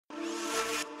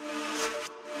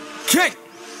Okay.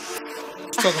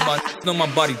 Talking about,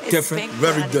 my body different.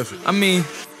 Very different. I mean,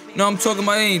 I'm talking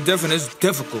about it ain't different, it's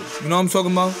difficult. You know what I'm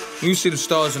talking about? When you see the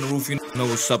stars in the roof, you know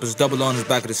what's up. It's double on his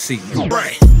back of the seat.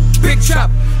 Right. Big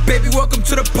chop, baby, welcome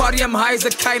to the party. I'm high as a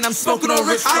kite and I'm smoking on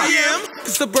rich fry. I am.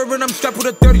 Suburban, I'm strapped with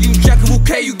a 30, you jacking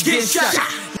okay, you getting shot.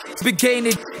 Big gain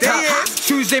it, top.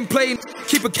 Shoes ain't playing,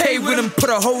 keep a K with him, put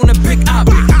a hole in a big op.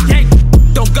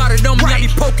 Don't got it on me, I be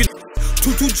poking.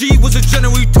 22G was a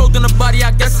general, he told on the body, I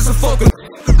guess it's a focus.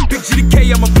 Big GDK,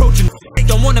 I'm approaching.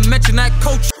 Don't wanna mention that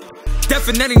coach.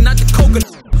 Definitely not the coconut.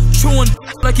 Chewing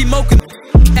like he moking.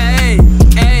 Ayy,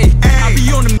 I be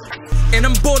on him. And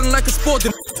I'm boarding like a sport.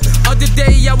 Other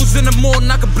day I was in the mall,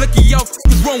 knock a blicky out.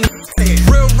 What's wrong with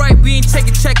Real Ryte, we ain't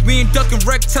taking check, we ain't ducking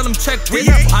wreck. Tell him check with.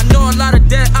 I know a lot of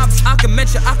dead ops, I can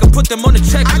mention, I can put them on the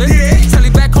checklist. Tell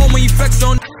him back home when he flex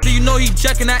on, so you know he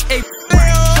jacking that 8.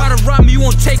 Try to rob me, you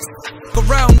won't take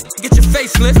around, get your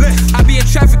face lit. I be in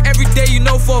traffic every day, you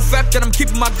know for a fact that I'm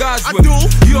keeping my guys with.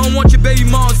 You don't want your baby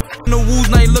moms, no woos,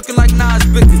 now you looking like Nas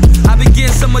Biggie. I been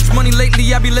getting so much money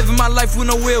lately, I be living my life with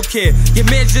no wheel care. Your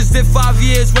man just did 5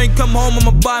 years, when he come home,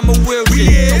 I'ma buy him a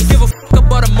wheelchair. Don't give a fuck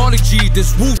about a Molly G,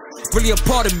 this woo really a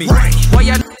part of me. Why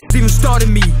y'all even started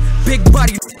me? Big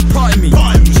body, pardon me.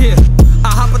 Yeah,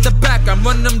 I hop at the back, I'm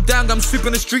running them down, I'm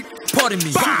sweeping the street, pardon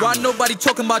me. Why nobody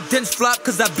talking about dense flop?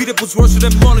 Cause that beat up was worse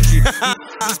than Monology.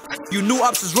 You new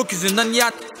ops is rookies and none of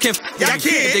y'all can't f***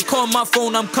 me. If they call my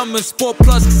phone, I'm coming Sport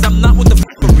Plus, cause I'm not with the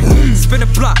f***ery. Spin a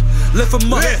block, lift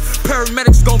him up,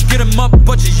 paramedics gon' get him up.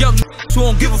 Bunch of young who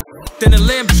won't give a f***, then the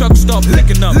lamb truck start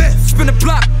picking up. Spin a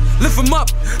block, lift him up,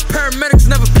 paramedics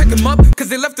never pick him up, cause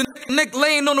they left the neck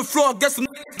laying on the floor. Guess some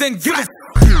then give a f***.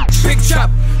 Big chop,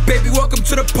 baby, welcome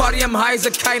to the party. I'm high as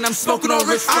a kite and I'm smoking on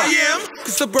rich fry. I am.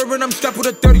 Cause Suburban, I'm strapped with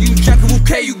a 30, you jacking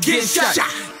okay, you getting shot.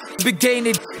 Big gain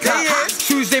it,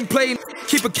 shoes ain't playing,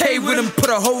 keep a K with him,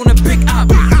 put a hole in a big op.